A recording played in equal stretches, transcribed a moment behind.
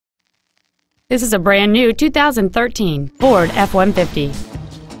This is a brand new 2013 Ford F-150.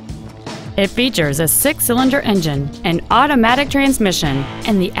 It features a 6-cylinder engine, an automatic transmission,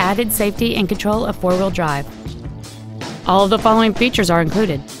 and the added safety and control of 4-wheel drive. All of the following features are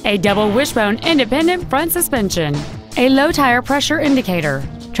included: a double wishbone independent front suspension, a low tire pressure indicator,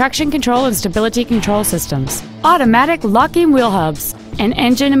 traction control and stability control systems, automatic locking wheel hubs, an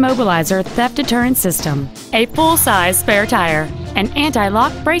engine immobilizer theft deterrent system, a full-size spare tire, an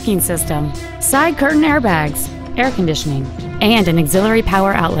anti-lock braking system, side curtain airbags, air conditioning, and an auxiliary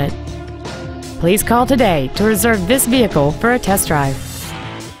power outlet. Please call today to reserve this vehicle for a test drive.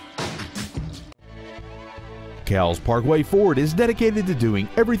 Cowles Parkway Ford is dedicated to doing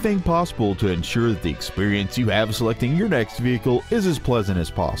everything possible to ensure that the experience you have selecting your next vehicle is as pleasant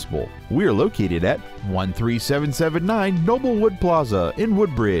as possible. We are located at 13779 Noblewood Plaza in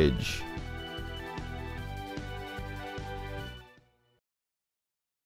Woodbridge.